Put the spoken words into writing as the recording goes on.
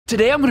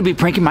Today I'm going to be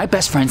pranking my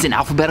best friends in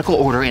alphabetical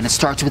order, and it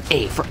starts with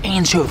A for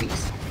anchovies.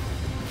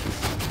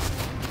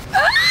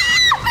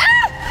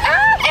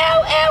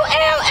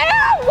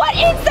 What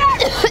is that?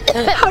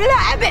 How did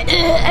that happen?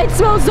 It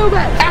smells so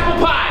bad.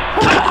 Apple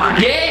pie!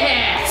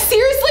 Yeah!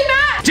 Seriously,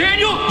 Matt?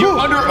 Daniel, you're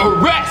under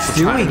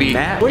arrest!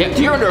 Matt? Yeah,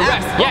 you're under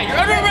arrest! Yeah, you're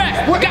under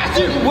arrest! What got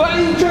you? What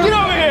are you trying to get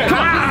over here? Come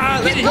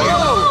on, get in here!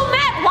 Oh,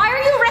 Matt, why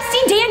are you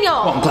arresting Daniel?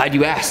 Well, I'm glad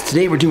you asked.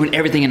 Today we're doing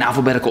everything in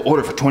alphabetical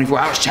order for 24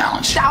 hours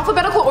challenge. The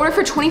alphabetical order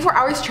for 24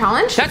 hours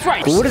challenge? That's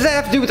right! What does that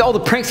have to do with all the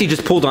pranks you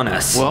just pulled on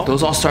us? Well,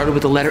 those all started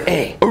with the letter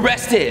A.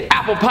 Arrested,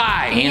 apple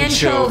pie,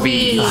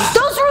 anchovies.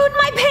 Those ruined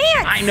my pants.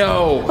 I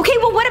know. Okay,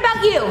 well, what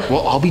about you?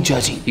 Well, I'll be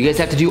judging. You guys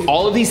have to do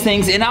all of these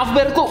things in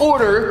alphabetical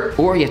order,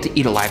 or you have to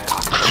eat a live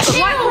cockroach.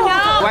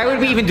 Why would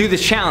we even do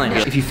this challenge?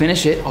 If you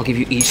finish it, I'll give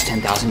you each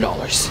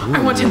 $10,000.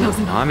 I want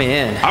 10,000. I'm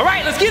in. All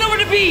right, let's get over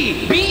to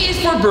B. B is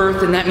for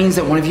birth, and that means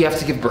that one of you has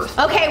to give birth.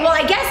 Okay, well,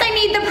 I guess I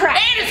need the prep.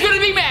 And it's gonna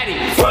be Maddie.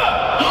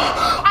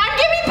 I'm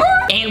giving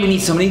birth? And we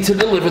need somebody to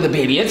deliver the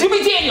baby. It's gonna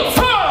be Daniel.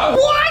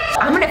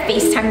 What? I'm gonna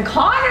FaceTime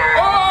Connor.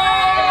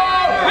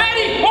 Oh,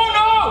 Maddie! Oh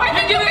no! I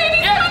think the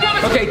baby's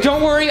coming. Okay,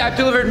 don't worry. I've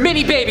delivered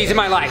many babies in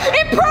my life.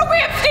 It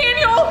programs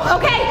Daniel.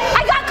 Okay,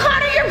 I got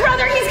Connor, your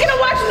brother. He's gonna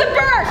watch the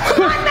birth.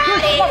 Come on,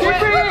 Maddie.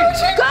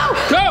 Go.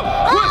 Go!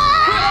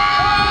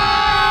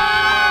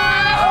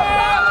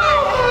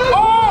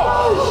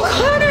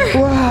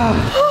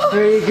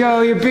 There you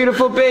go, your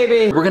beautiful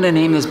baby. We're gonna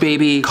name this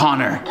baby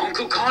Connor.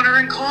 Uncle Connor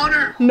and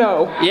Connor.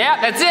 No.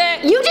 Yeah, that's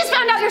it. You just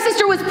found out your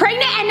sister was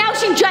pregnant and now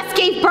she just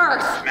gave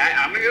birth. Matt,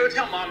 I'm gonna go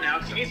tell Mom now.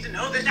 She needs to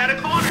know this out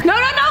of Connor. No,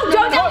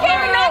 don't tell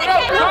Karen. No.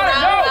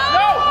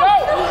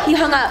 He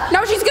hung up.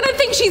 Now she's gonna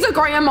think she's a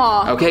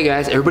grandma. Okay,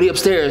 guys, everybody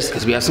upstairs,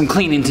 because we have some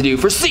cleaning to do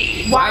for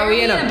C. Why are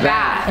we in a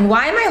bath? And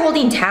why am I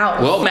holding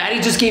towels? Well, Maddie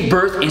just gave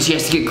birth and she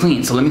has to get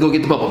clean, so let me go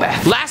get the bubble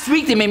bath. Last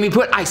week they made me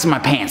put ice in my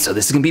pants, so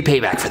this is gonna be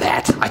payback for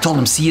that. I told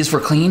them C is for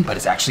clean, but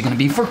it's actually gonna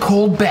be for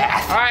cold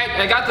bath. All right,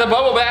 I got the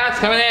bubble bath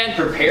coming in.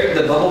 Prepared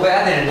the bubble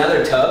bath in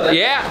another tub?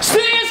 Yeah, C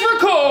is for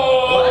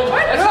cold.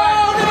 What? That's right.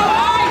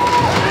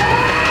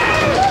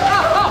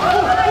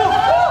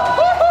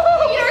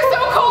 You're so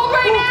cold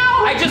right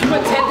now. I just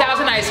put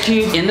 10,000 ice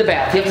cubes in the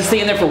bath. You have to stay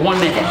in there for 1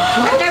 minute.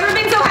 I've never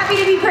been so happy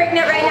to be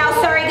pregnant right now.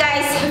 Sorry,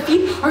 guys. My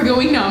feet are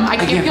going numb. I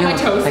can't feel my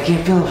toes. I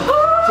can't feel them.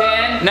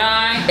 10,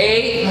 9,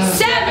 8,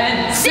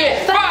 7,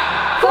 6,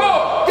 5,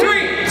 4,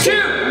 3,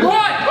 2,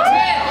 1,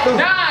 10,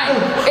 9,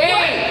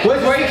 8. Where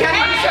are you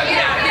counting?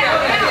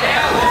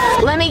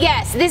 Let me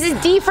guess. This is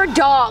D for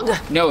dog.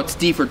 No, it's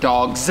D for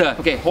dogs.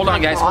 Okay, hold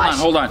on, guys.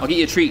 Hold on. I'll get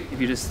you a treat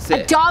if you just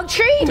sit. Dog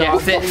treat? Yeah,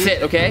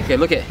 sit, okay? Okay,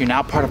 look it. You're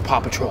now part of Paw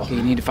Patrol. Okay,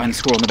 you need to find the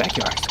squirrel in the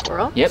backyard.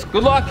 Squirrel? Yep,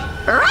 good luck.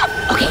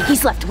 Okay,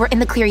 he's left. We're in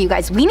the clear, you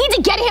guys. We need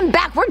to get him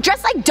back. We're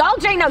dressed like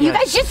dogs right now. You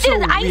guys just did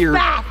an ice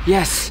bath.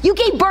 Yes. You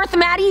gave birth,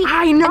 Maddie.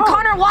 I know. And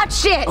Connor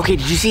watched it. Okay,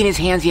 did you see in his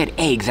hands he had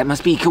eggs? That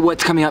must be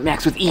what's coming up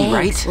next with E, Eggs.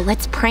 right? Well,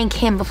 let's prank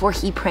him before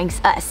he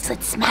pranks us.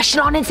 Let's smash it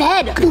on his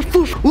head. Woof,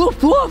 woof,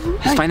 woof, woof.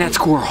 Let's find that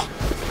squirrel.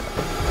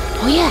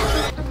 Oh, yeah.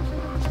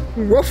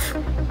 Woof.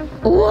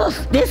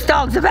 Woof. This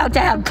dog's about to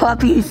have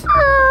puppies.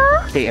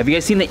 Hey, have you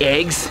guys seen the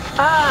eggs?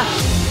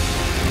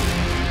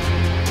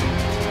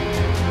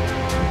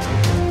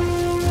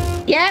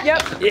 Yeah.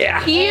 Yep.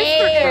 Yeah. E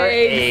is for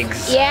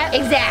Eggs. Yeah,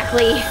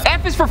 exactly.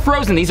 F is for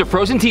frozen. These are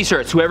frozen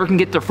t-shirts. Whoever can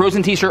get their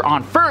frozen t-shirt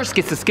on first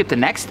gets to skip the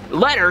next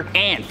letter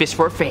and fist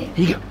for a fan.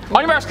 Here you go.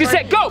 On your marks, get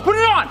set, go. Put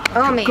it on.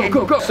 Oh, man.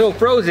 Go. So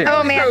frozen.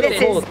 Oh, man,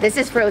 this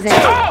is frozen.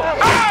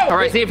 Oh! All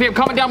right, see if you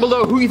comment down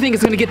below who you think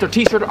is gonna get their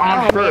t-shirt on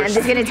Oh, man, first.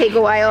 this is gonna take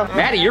a while.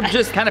 Maddie, you're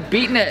just kind of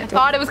beating it.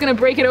 Thought it was gonna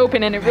break it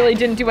open and it really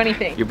didn't do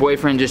anything. Your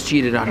boyfriend just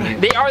cheated on you.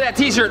 They are that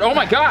t-shirt. Oh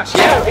my gosh.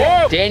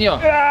 Yeah. Whoa. Daniel.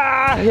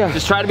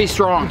 Just try to be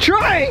strong.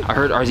 Trying. I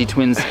heard RZ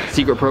Twins'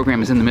 secret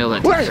program is in the middle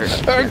of that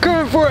t-shirt. I'm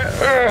coming for it.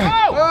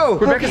 Oh!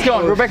 Rebecca's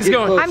going. Rebecca's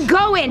going. I'm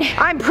going.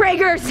 I'm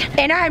Prager's,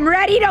 and I'm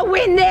ready to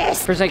win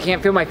this. First I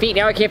can't feel my feet,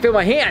 now I can't feel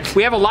my hands.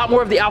 We have a lot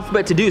more of the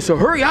alphabet to do, so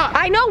hurry up.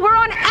 I know we're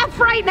on F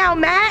right now,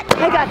 Matt.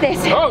 I got this.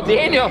 Oh,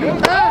 Daniel.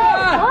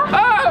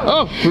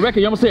 Oh, Rebecca,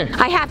 you're almost there.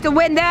 I have to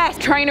win this.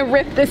 Trying to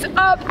rip this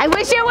up. I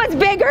wish it was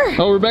bigger.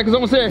 Oh, Rebecca's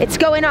almost there. It's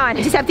going on.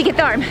 I just have to get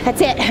the arm.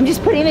 That's it. I'm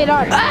just putting it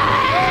on.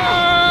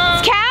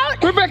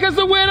 Count. Rebecca's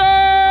the winner!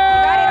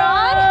 Got it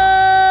on?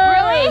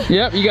 Really?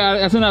 Yep, you got it.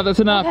 That's enough. That's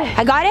enough.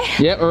 I got it?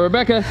 Yep, or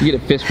Rebecca, you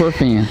get a fist for a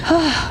fan.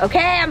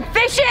 Okay, I'm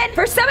fishing.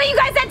 For some of you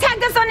guys that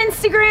tagged us on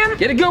Instagram.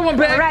 Get a good one,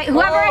 babe. All right,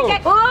 whoever I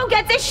get,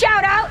 gets a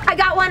shout out. I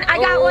got one. I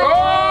got one.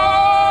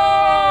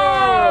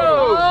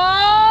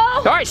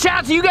 All right, shout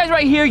out to you guys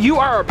right here. You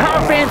are our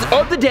power fans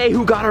of the day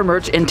who got our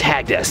merch and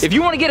tagged us. If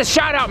you want to get a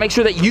shout out, make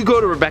sure that you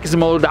go to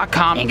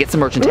RebeccaZamolo.com and get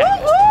some merch and tag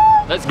us.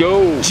 Let's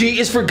go. G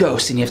is for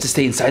ghost, and you have to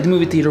stay inside the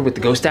movie theater with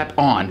the ghost app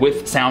on,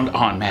 with sound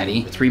on,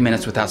 Maddie. 3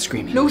 minutes without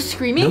screaming. No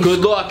screaming? Good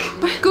luck.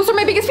 Ghosts are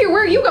my biggest fear.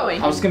 Where are you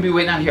going? I was gonna be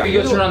waiting out here.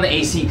 You go turn on the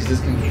AC because it's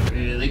gonna get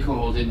really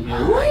cold in here.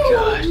 Oh my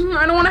god.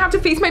 I don't want to have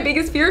to face my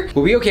biggest fear.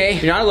 We'll be okay,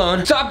 you're not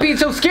alone. Stop being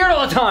so scared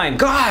all the time,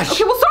 gosh.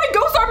 Okay, well, sorry,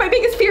 ghosts are my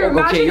biggest fear.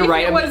 Imagine Okay, you're if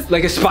right. it was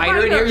Like a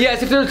spider in here.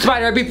 Yes, if there's a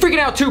spider, I'd be freaking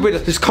out too.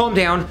 But just calm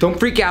down. Don't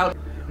freak out.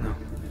 No.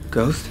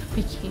 Ghost?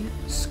 I can't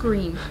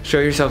scream. Show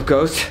yourself,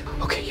 ghost.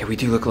 Okay, yeah, we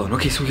do look alone.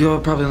 Okay, so we'll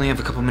probably only have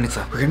a couple minutes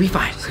left. We're gonna be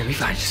fine. It's gonna be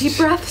fine. Just, Deep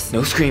breaths.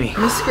 no screaming.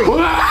 No scream.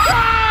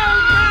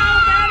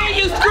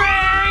 You screamed!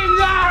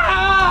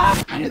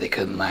 I knew they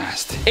couldn't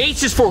last.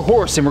 H is for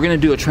horse, and we're gonna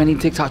do a trending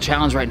TikTok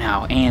challenge right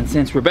now. And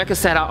since Rebecca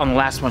sat out on the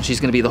last one, she's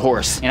gonna be the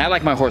horse. And I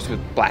like my horse with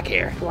black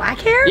hair. Black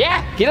hair?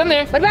 Yeah, get in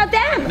there. What about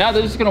them? No,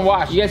 they're just gonna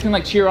watch. You guys can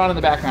like cheer on in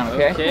the background,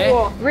 okay?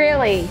 Cool.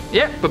 Really?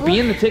 Yeah, but be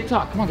in the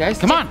TikTok. Come on, guys.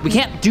 Come on. We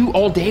can't do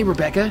all day,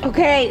 Rebecca.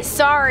 Okay,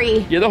 sorry.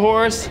 You're the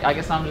horse. I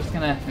guess I'm just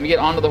gonna, let me get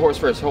onto the horse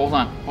first. Hold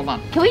on, hold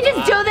on. Can we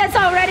just do this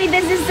already?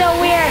 This is so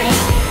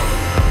weird.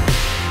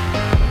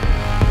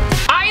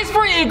 I is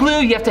for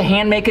igloo. You have to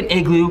hand make an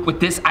igloo with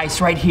this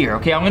ice right here,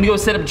 okay? I'm gonna go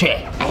set up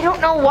J. I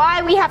don't know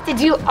why we have to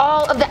do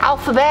all of the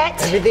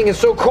alphabet. Everything is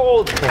so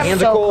cold. My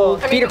hands are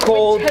cold. Feet are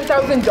cold.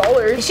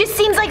 $10,000. It just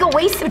seems like a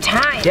waste of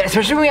time. Yeah,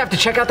 especially when we have to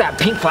check out that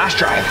pink flash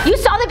drive. You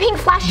saw the pink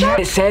flash drive?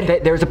 It said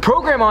that there's a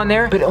program on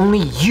there, but only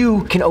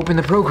you can open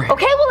the program.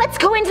 Okay, well, let's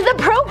go into the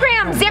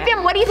program.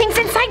 Zampian, what do you think's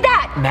inside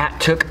that? Matt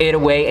took it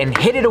away and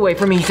hid it away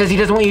from me. He says he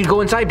doesn't want you to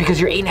go inside because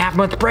you're 8.5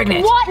 months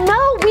pregnant. What?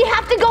 No, we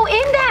have to go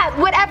in that.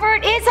 Whatever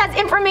it is has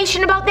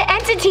information about the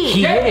entity.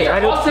 He hid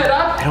it. all set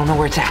up. I don't know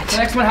where it's at. The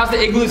next one, how's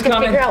the igloos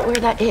coming? Figure out where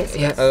that is.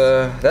 Yeah,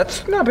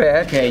 that's not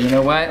bad. Okay, you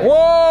know what?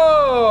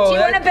 Whoa! Do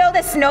you want to build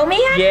a snowman?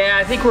 Yeah,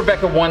 I think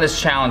Rebecca won this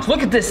challenge.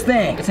 Look at this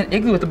thing. It's an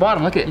igloo at the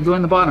bottom. Look at it. You go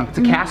in the bottom. It's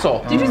a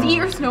castle. Did you just eat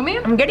your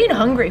snowman? I'm getting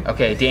hungry.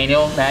 Okay,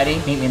 Daniel, Maddie,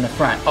 meet me in the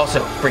front.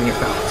 Also, bring your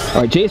phones.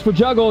 All right, J's for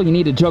juggle. You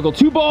need to juggle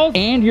 2 balls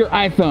and your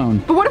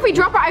iPhone. But what if we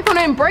drop our iPhone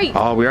and break?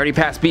 Oh, we already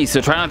passed B,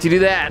 so try not to do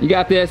that. You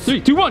got this.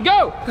 3, 2, 1,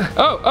 go!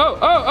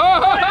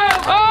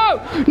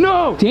 Oh!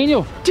 No!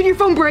 Daniel, Did your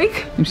phone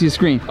break? let me see the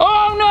screen.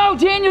 Oh no,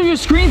 Daniel, your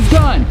screen's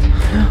done.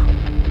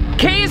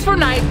 K is for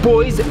night,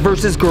 boys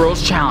versus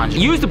girls challenge.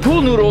 Use the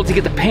pool noodle to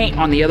get the paint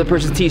on the other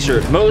person's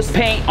t-shirt. Most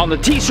paint on the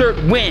t-shirt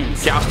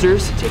wins.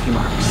 Jousters, take your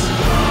marks.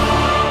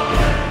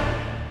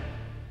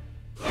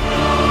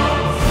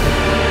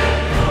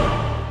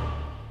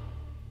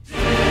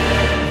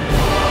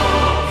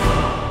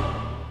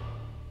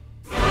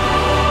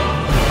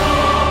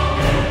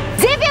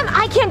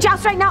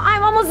 Joust right now.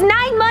 I'm almost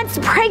 9 months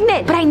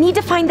pregnant, but I need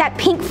to find that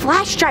pink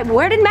flash drive.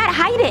 Where did Matt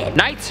hide it?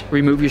 Knights,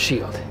 remove your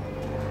shield.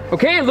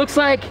 Okay, it looks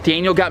like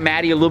Daniel got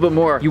Maddie a little bit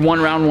more. You won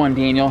round 1,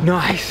 Daniel.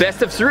 Nice.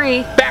 Best of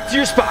 3. Back to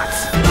your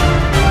spots.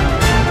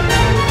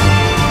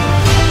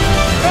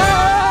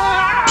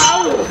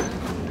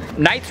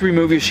 Knights,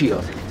 remove your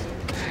shield.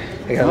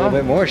 I got a little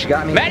bit more. She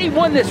got me. Maddie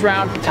won this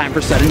round. Time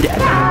for sudden death.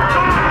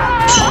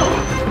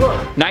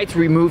 Knights,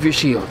 remove your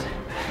shield.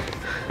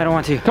 I don't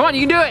want to. Come on,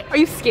 you can do it. Are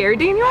you scared,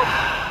 Daniel?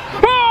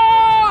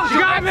 Oh, she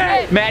got me.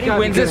 Maddie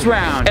wins this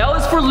round. L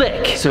is for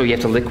lick. So you have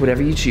to lick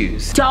whatever you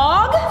choose.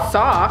 Dog?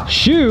 Sock.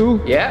 Shoe.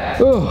 Yeah.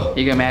 Oh.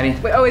 Here you go, Maddie.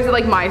 Wait, oh, is it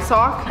like my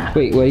sock?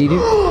 Wait, what do you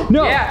do?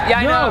 No. Yeah,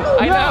 I know.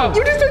 I know.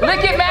 You just took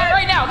lick it, Matt,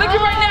 right now. Lick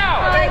it right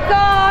now. Oh my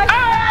gosh.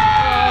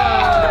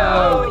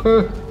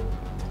 Oh!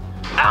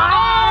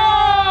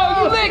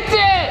 Oh! You licked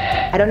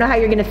it! I don't know how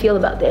you're gonna feel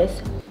about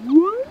this.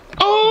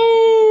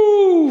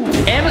 Oh!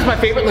 M is my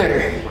favorite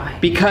letter.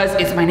 Because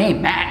it's my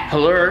name, Matt.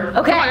 Hello. Okay.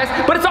 Come on,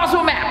 guys. But it's also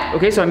a map.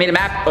 Okay, so I made a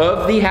map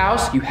of the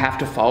house. You have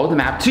to follow the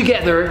map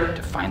together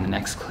to find the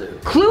next clue.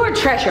 Clue or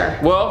treasure?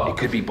 Well, it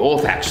could be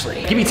both,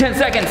 actually. Give me 10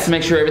 seconds to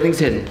make sure everything's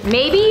hidden.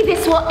 Maybe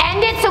this will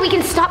end it so we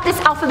can stop this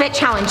alphabet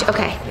challenge.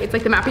 Okay. It's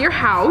like the map of your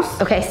house.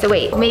 Okay, so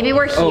wait. Maybe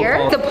we're here.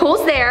 oh. The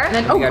pool's there. And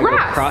then, Oh, We gotta go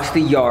grass. across the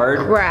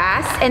yard.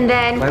 grass. And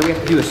then Why do we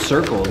have to do a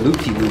circle,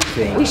 loop-de-loop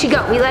thing? we should go.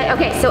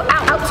 Okay, so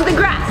out to the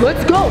grass.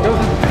 Let's go.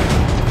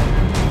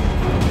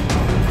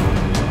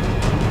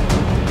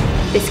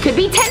 This could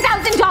be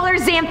 $10,000,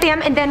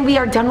 Zamfam, and then we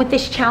are done with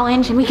this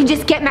challenge, and we can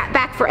just get Matt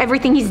back for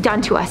everything he's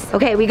done to us.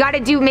 Okay, we gotta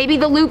do, maybe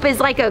the loop is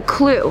like a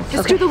clue.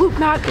 Just do the loop,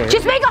 Matt.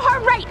 Just make a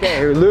hard right.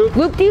 Here, loop.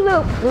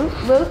 Loop-de-loop.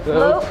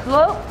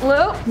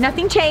 Loop.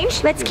 Nothing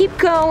changed. Let's keep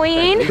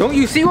going. Don't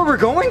you see where we're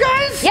going,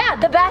 guys? Yeah,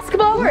 the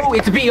basketball court. No,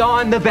 it's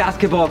beyond the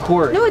basketball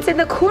court. No, it's in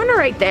the corner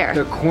right there.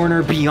 The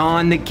corner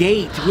beyond the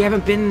gate. We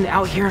haven't been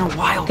out here in a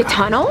while. The guys.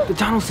 tunnel? The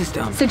tunnel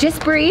system. So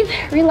just breathe,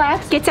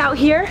 relax, gets out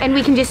here, and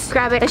we can just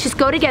grab it. Let's just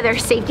go together,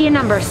 safety in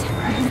numbers.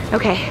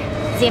 Okay,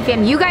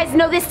 Zamfam, you guys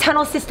know this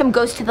tunnel system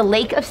goes to the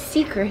Lake of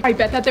Secrets. I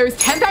bet that there's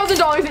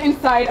 $10,000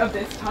 inside of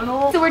this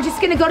tunnel. So we're just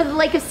gonna go to the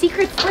Lake of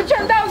Secrets for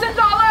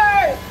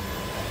 $10,000!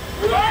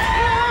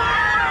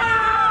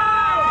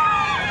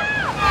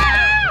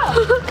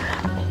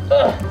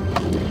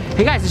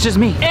 Hey guys, it's just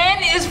me.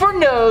 N is for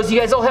nose. You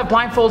guys all have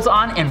blindfolds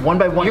on, and one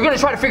by one, you're gonna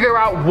try to figure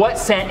out what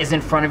scent is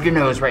in front of your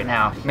nose right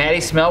now.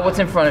 Maddie, smell what's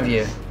in front of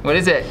you. What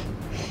is it?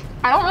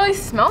 I don't really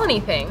smell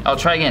anything. Oh,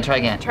 try again, try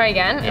again. Try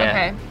again?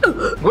 Yeah.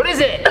 Okay. What is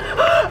it?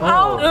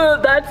 Oh,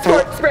 that's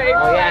fart spray.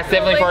 Oh yeah, it's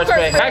definitely fart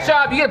spray. Nice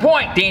job, you get a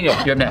point. Daniel,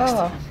 you're up next.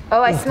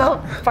 Oh, I smell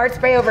fart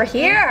spray over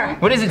here.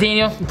 What is it,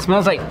 Daniel? It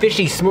smells like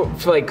fishy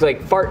smoke, like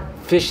fart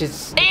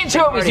fishes.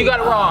 Anchovies, you got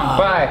it wrong.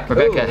 Bye.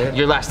 Rebecca,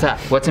 your last step.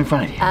 What's in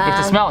front of you? You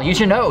have to smell. Use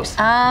your nose.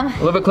 A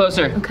little bit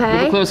closer. Okay. A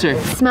little bit closer.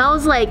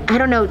 Smells like, I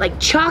don't know, like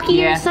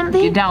chalky or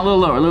something. Get down a little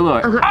lower, a little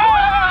lower. Okay.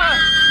 Ah!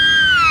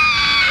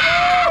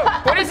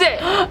 What is it?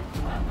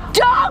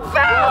 Dog food!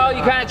 Oh,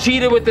 you kind of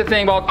cheated with the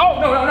thing, ball. Oh,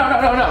 no,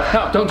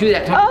 don't do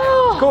that.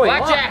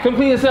 Blackjack, come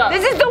clean this up.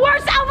 This is the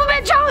worst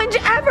alphabet challenge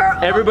ever.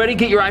 Everybody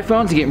get your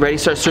iPhones and get ready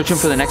to start searching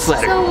for the next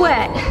letter. So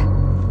wet.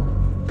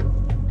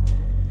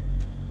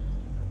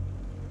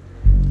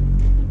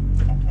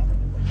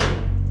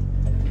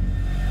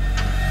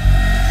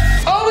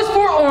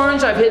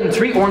 Orange, I've hidden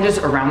 3 oranges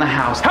around the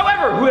house.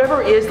 However,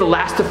 whoever is the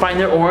last to find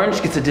their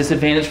orange gets a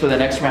disadvantage for the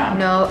next round.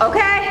 No,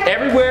 okay.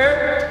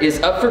 Everywhere is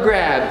up for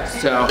grabs,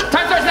 so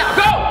time starts now.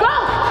 Go! Go!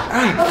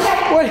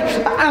 What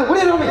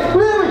is on me?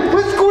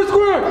 What's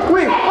going on?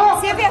 Wait,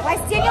 Xavier, why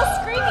is Daniel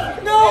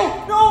screaming?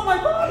 no, my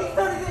body's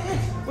not in it.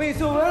 Wait,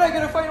 so what, I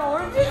gotta find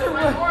oranges or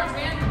what? Orange,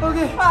 man.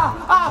 Okay,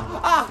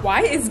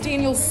 Why is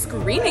Daniel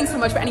screaming so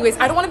much? But anyways,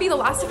 I don't want to be the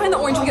last to find the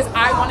orange because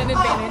I want an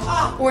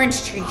advantage.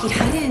 Orange tree. He'd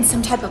hide it in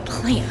some type of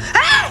plant.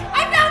 Ah!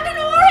 I found an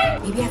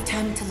orange! Maybe I have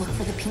time to look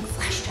for the pink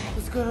flash drive.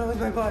 What's going on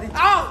with my body?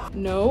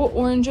 No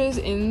oranges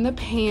in the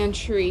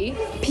pantry.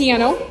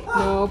 Piano.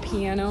 No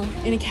piano.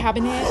 In a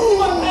cabinet. I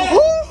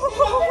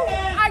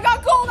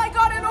got gold. I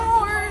got an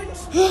orange.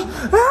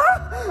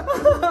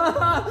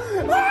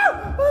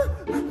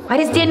 Why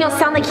does Daniel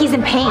sound like he's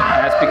in pain?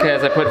 That's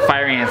because I put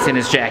fire ants in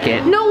his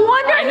jacket. No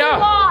wonder he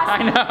lost.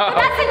 I know. But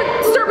that's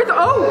Start with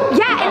O.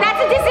 yeah, and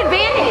that's a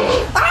disadvantage.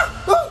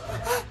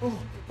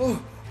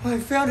 I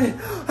found it.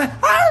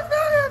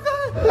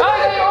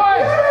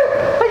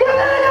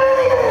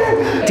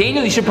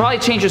 Daniel, you should probably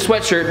change your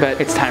sweatshirt, but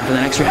it's time for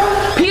the next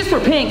round. P is for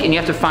pink, and you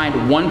have to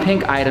find 1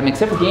 pink item,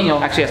 except for Daniel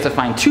actually has to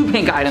find 2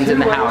 pink items in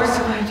the house.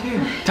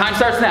 Time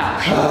starts now.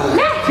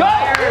 Go!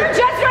 You're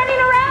just running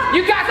around.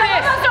 You got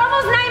this!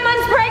 Almost 9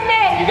 months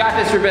pregnant. You got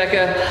this,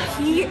 Rebecca.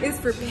 P is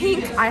for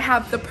pink. I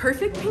have the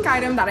perfect pink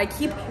item that I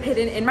keep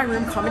hidden in my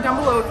room. Comment down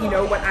below if you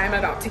know what I'm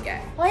about to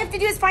get. All I have to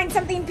do is find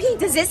something pink.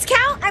 Does this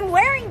count? I'm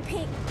wearing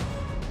pink.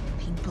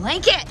 Pink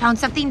blanket. Found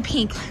something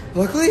pink.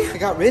 Luckily, I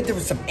got rid. There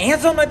was some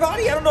ants on my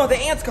body. I don't know how the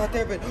ants got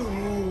there, but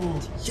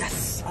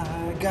yes,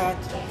 I got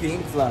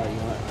pink flower. You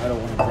know what? I don't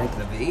want to break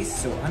the vase,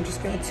 so I'm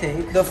just gonna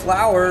take the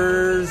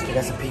flowers. I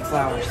got some pink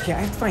flowers. Yeah, I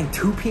have to find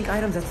 2 pink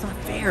items. That's not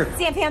fair.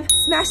 Zamfam,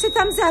 smash the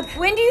thumbs up.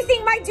 When do you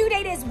think my due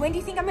date is? When do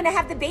you think I'm gonna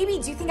have the baby?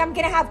 Do you think I'm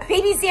gonna have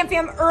baby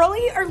Zamfam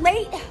early or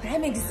late? But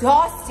I'm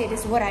exhausted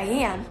is what I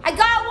am. I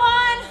got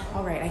one!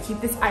 All right, I keep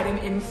this item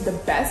in the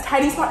best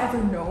hiding spot ever.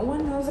 No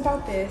one knows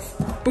about this.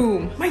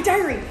 Boom. My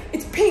diary.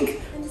 It's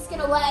pink. I'm just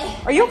gonna lay.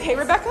 Are you okay,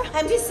 Rebecca?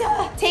 I'm just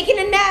taking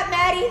a nap,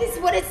 Maddie. This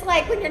is what it's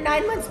like when you're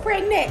 9 months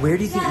pregnant. Where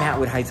do you think Matt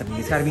would hide something?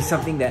 It's gotta be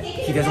something that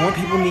he doesn't want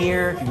people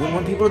near. He wouldn't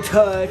want people to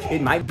touch.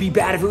 It might be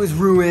bad if it was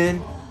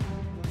ruined.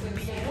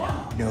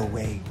 No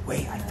way.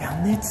 Wait, I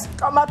found this.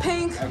 Got my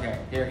pink. Okay,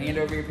 here, hand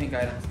over your pink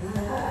items.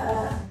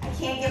 I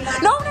can't get my...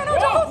 No, don't go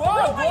through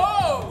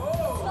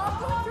Whoa! Stop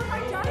going through my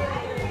diary.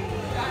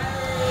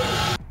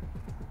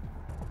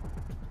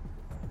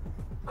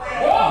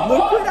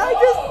 Look what I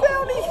just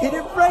found. He hid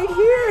it right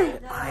here.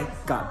 I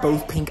got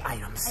both pink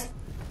items.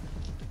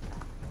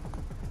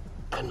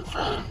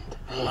 Confirmed.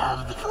 They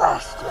have the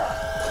flash drive.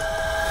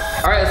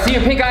 All right, let's see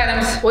your pink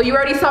items. Well, you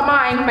already saw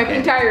mine, my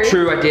pink diary.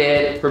 True, I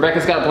did.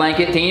 Rebecca's got a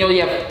blanket. Daniel,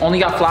 you have only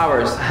got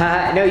flowers.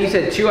 No, you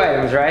said 2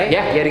 items, right?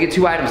 Yeah, you had to get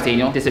 2 items,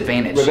 Daniel.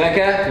 Disadvantage.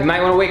 Rebecca, you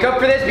might want to wake up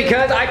for this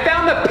because I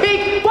found the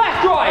pink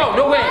flash drive. Oh,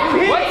 no way.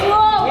 What?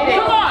 Whoa.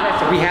 Come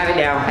on. We have it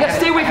now. You gotta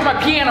stay away from my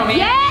piano, man.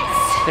 Yes!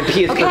 And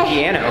P is for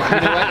piano.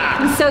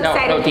 I'm so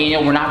excited. No,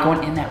 Daniel, we're not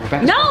going in that,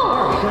 Rebecca.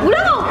 No!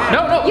 No,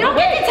 You don't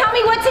get to tell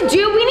me what to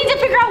do. We need to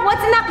figure out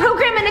what's in that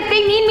program and if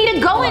they need me to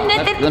go in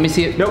it. Let me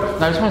see it. Nope.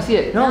 I just want to see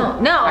it. No.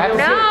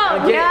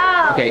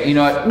 Okay, you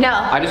know what? No.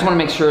 I just want to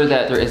make sure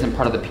that there isn't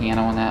part of the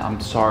piano in that. I'm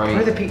sorry. Why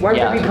would there be part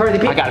of the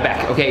pink? I got it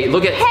back. Okay,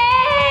 look at.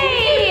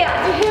 Hey!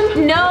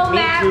 No,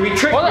 Matt.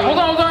 Hold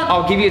on.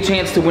 I'll give you a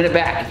chance to win it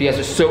back. If you guys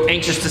are so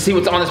anxious to see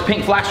what's on this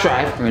pink flash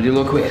drive, we're gonna do a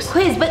little quiz.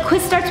 But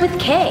quiz starts with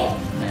K.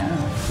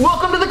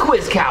 Welcome to the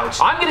quiz couch.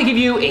 I'm gonna give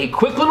you a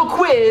quick little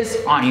quiz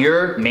on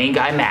your main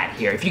guy, Matt,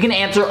 here. If you can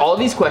answer all of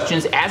these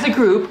questions as a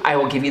group, I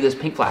will give you this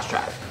pink flash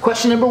drive.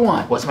 Question number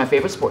 1, what's my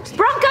favorite sports team?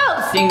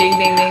 Broncos! Ding, ding,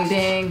 ding, ding,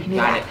 ding.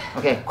 Got it.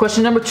 Okay,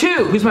 question number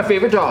 2, who's my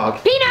favorite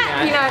dog?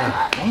 Peanut!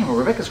 Damn,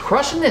 Rebecca's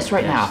crushing this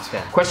right now.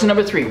 Question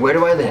number 3, where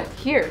do I live?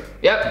 Here.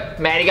 Yep,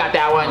 Maddie got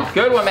that one.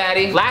 Good one,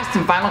 Maddie. Last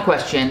and final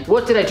question,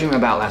 what did I dream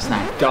about last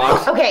night?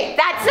 Dogs. Okay,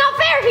 that's not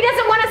fair. He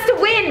doesn't want us to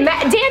win.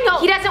 Daniel,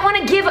 he doesn't want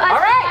to give us the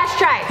flash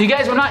drive. You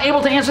guys were not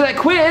able to answer that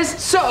quiz,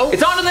 so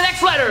it's on to the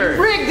next letter.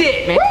 Rigged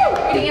it, man.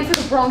 I answered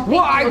the wrong thing.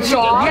 Why,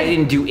 dog? I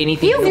didn't do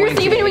anything.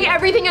 Seriously, you've been doing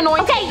everything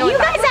annoying. Okay, you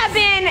guys have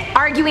have been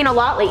arguing a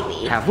lot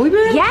lately. Have we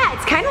been? Yeah,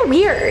 it's kind of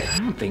weird. I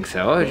don't think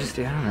so. I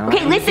don't know.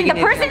 Okay, listen, the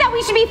person that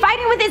we should be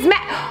fighting with is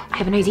Matt. I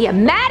have an idea.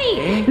 Maddie!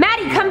 Okay.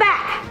 Maddie, come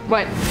back.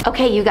 What?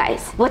 Okay, you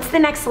guys, what's the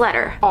next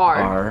letter?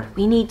 R.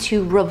 We need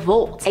to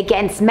revolt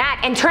against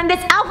Matt and turn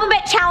this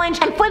alphabet challenge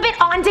and flip it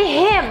onto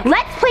him.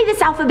 Let's play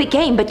this alphabet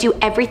game, but do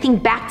everything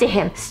back to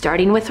him,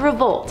 starting with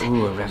revolt.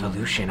 Ooh, a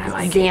revolution. I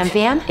like Zam it.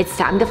 Fam, it's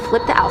time to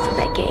flip the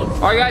alphabet game.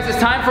 All right, guys, it's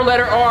time for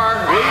letter R.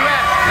 Where you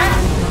at?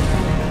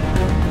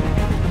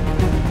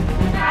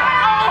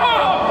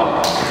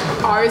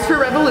 R is for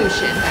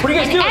revolution. What are you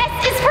guys doing?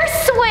 S is for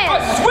swim. Oh,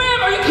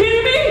 swim? Are you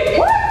kidding me?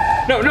 What?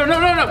 No.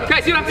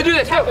 Guys, you don't have to do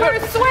this. Go. For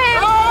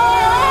swim.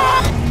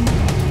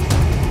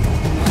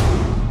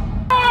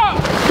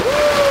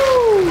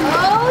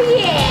 Oh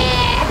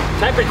yeah.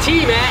 Time for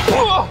T, Matt.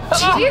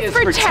 T is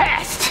for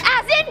test.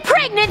 As in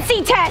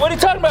pregnancy test. What are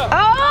you talking about?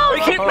 Oh. Are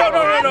you kidding? No.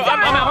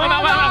 I'm out.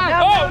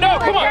 Oh, no,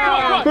 come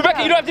on.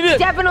 Rebecca, you don't have to do this.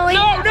 Definitely.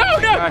 No.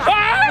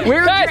 Ah!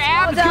 Where'd Guys, your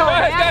abs go,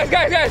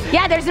 Guys.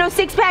 Yeah, there's no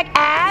six-pack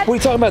abs. What are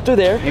you talking about through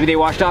there? Maybe they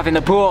washed off in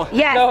the pool.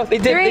 Yes. No, they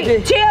did, 3, they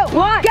did. 2,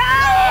 1, go!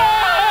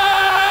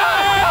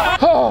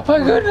 Oh, my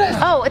goodness.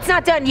 Oh, it's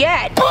not done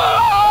yet.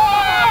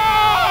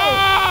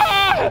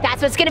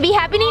 That's what's gonna be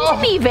happening to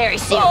me very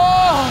soon.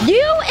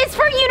 U is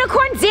for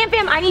unicorn.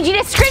 Zamfam, I need you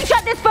to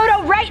screenshot this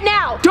photo right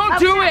now. Don't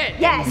do it.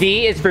 Yes.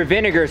 V is for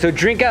vinegar, so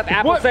drink up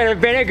apple cider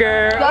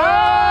vinegar.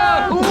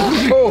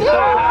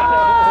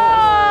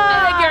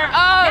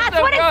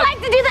 That's what it's like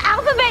to do the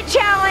alphabet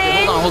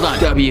challenge. Hold on.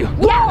 W.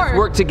 Yes.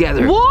 Work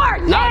together. War.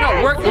 Yes.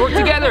 No, work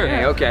together.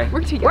 Okay.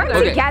 Work together. Work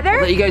Okay. together.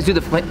 I'll let you guys do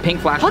the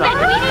pink flash. Hold on.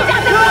 We need to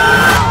have the